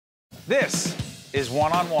This is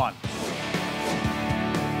One-on-One.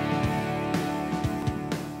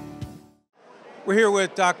 We're here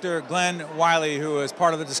with Dr. Glenn Wylie, who is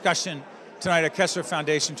part of the discussion tonight at Kessler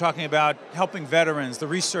Foundation, talking about helping veterans, the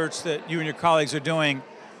research that you and your colleagues are doing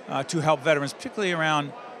to help veterans, particularly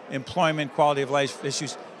around employment, quality of life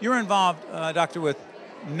issues. You're involved, Doctor, with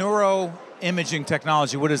neuroimaging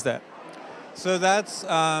technology. What is that? So that's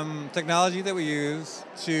technology that we use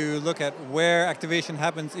to look at where activation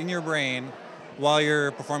happens in your brain while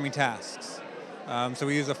you're performing tasks. So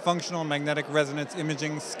we use a functional magnetic resonance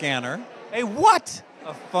imaging scanner. A what?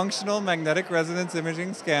 A functional magnetic resonance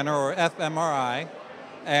imaging scanner, or fMRI.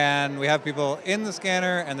 And we have people in the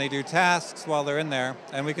scanner and they do tasks while they're in there,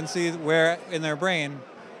 and we can see where in their brain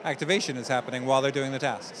activation is happening while they're doing the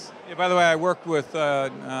tasks. Yeah, by the way, I worked with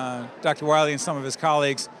Dr. Wylie and some of his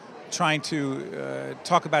colleagues trying to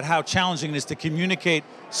talk about how challenging it is to communicate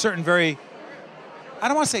certain very, I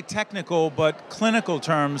don't want to say technical, but clinical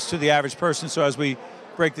terms to the average person. So as we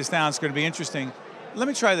break this down, it's going to be interesting. Let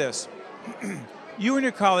me try this. You and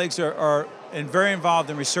your colleagues are very involved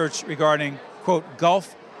in research regarding, quote,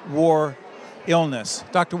 Gulf War illness.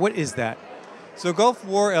 Doctor, what is that? So Gulf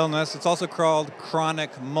War illness, it's also called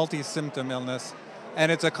chronic multi-symptom illness,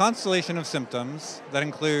 and it's a constellation of symptoms that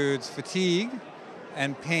includes fatigue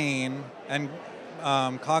and pain and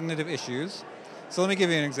cognitive issues. So let me give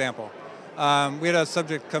you an example. We had a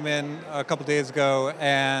subject come in a couple days ago,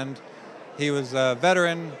 and he was a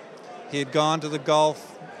veteran. He had gone to the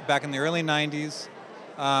Gulf back in the early 90s,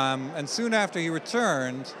 and soon after he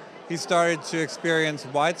returned, he started to experience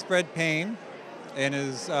widespread pain in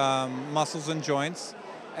his muscles and joints,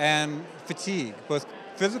 and fatigue, both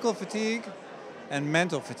physical fatigue and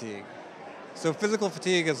mental fatigue. So physical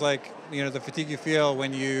fatigue is like, the fatigue you feel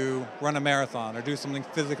when you run a marathon or do something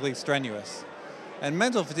physically strenuous. And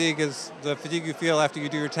mental fatigue is the fatigue you feel after you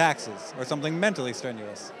do your taxes or something mentally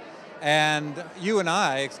strenuous. And you and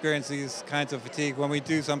I experience these kinds of fatigue when we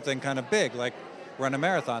do something kind of big, like run a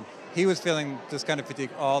marathon. He was feeling this kind of fatigue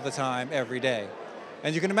all the time, every day.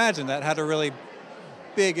 And you can imagine that had a really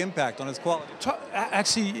big impact on his quality.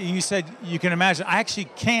 Actually, you said you can imagine. I actually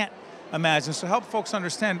can't imagine. So help folks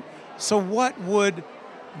understand. So what would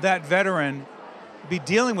that veteran be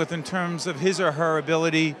dealing with in terms of his or her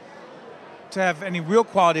ability to have any real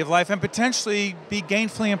quality of life and potentially be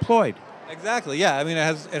gainfully employed? Exactly, yeah. I mean,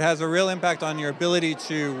 it has a real impact on your ability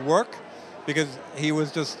to work, because he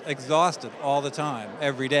was just exhausted all the time,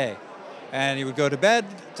 every day. And he would go to bed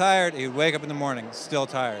tired, he would wake up in the morning still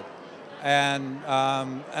tired. And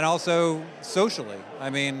also socially. I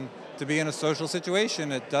mean, to be in a social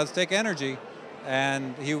situation, it does take energy,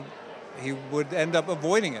 and he would end up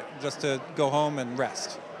avoiding it just to go home and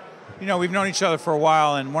rest. We've known each other for a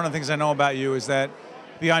while, and one of the things I know about you is that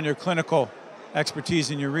beyond your clinical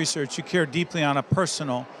expertise in your research, you care deeply on a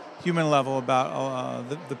personal, human level about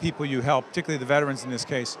the people you help, particularly the veterans in this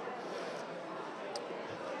case.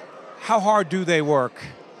 How hard do they work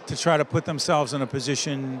to try to put themselves in a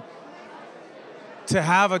position to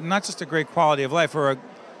have not just a great quality of life or a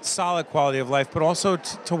solid quality of life, but also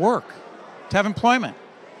to work, to have employment?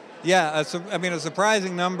 Yeah, a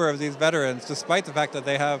surprising number of these veterans, despite the fact that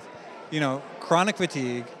they have, chronic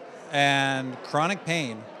fatigue and chronic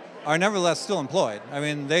pain, are nevertheless still employed. I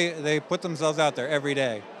mean, they put themselves out there every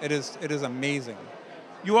day. It is amazing.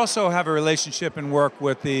 You also have a relationship and work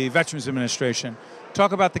with the Veterans Administration.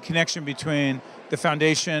 Talk about the connection between the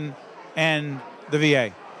foundation and the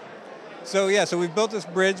VA. So we've built this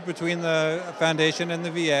bridge between the foundation and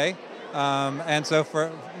the VA. And so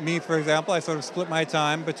for me, for example, I sort of split my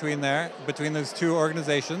time between those two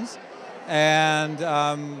organizations.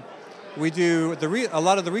 And we do a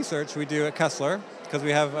lot of the research we do at Kessler, because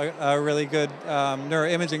we have a really good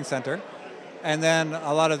neuroimaging center. And then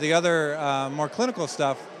a lot of the other more clinical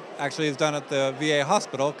stuff actually is done at the VA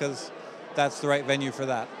hospital, because that's the right venue for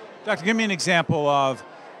that. Doctor, give me an example of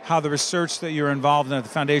how the research that you're involved in at the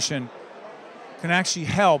foundation can actually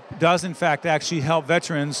does in fact actually help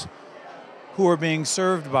veterans who are being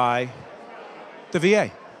served by the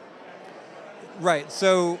VA. Right,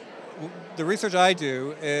 so the research I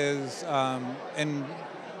do is in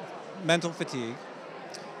mental fatigue.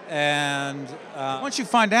 And once you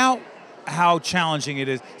find out how challenging it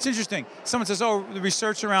is, it's interesting. Someone says, oh, the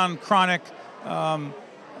research around chronic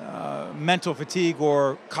mental fatigue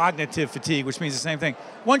or cognitive fatigue, which means the same thing.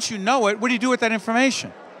 Once you know it, what do you do with that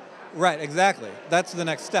information? Right, exactly. That's the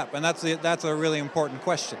next step, and that's a really important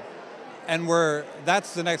question. And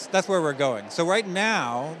that's where we're going. So right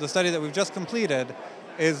now, the study that we've just completed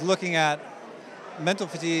is looking at mental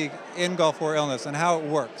fatigue in Gulf War illness and how it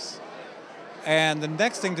works. And the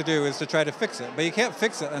next thing to do is to try to fix it. But you can't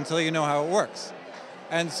fix it until you know how it works.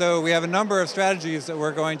 And so we have a number of strategies that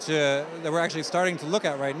we're actually starting to look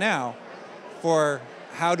at right now for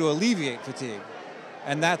how to alleviate fatigue.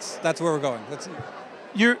 And that's where we're going.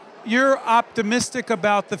 You're optimistic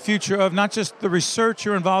about the future of not just the research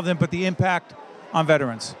you're involved in, but the impact on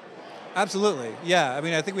veterans. Absolutely, yeah. I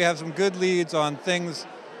mean, I think we have some good leads on things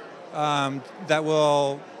that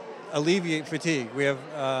will alleviate fatigue. We have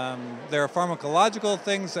there are pharmacological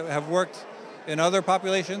things that have worked in other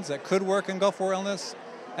populations that could work in Gulf War illness,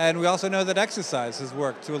 and we also know that exercise has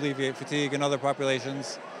worked to alleviate fatigue in other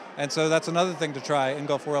populations, and so that's another thing to try in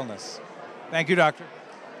Gulf War illness. Thank you, Doctor.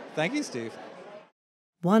 Thank you, Steve.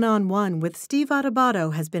 One-on-One with Steve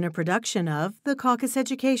Adubato has been a production of the CAUCUS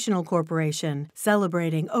Educational Corporation,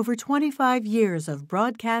 celebrating over 25 years of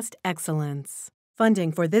broadcast excellence.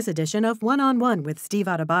 Funding for this edition of One-on-One with Steve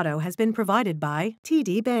Adubato has been provided by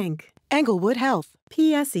TD Bank, Englewood Health,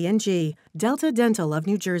 PSE&G, Delta Dental of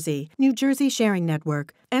New Jersey Sharing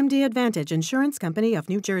Network, MD Advantage Insurance Company of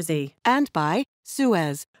New Jersey, and by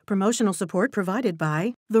Suez. Promotional support provided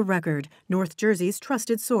by The Record, North Jersey's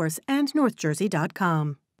trusted source, and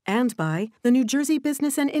NorthJersey.com. And by the New Jersey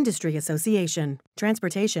Business and Industry Association.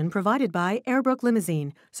 Transportation provided by Airbrook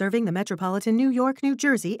Limousine, serving the metropolitan New York, New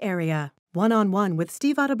Jersey area. One-on-One with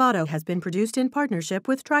Steve Adubato has been produced in partnership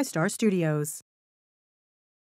with TriStar Studios.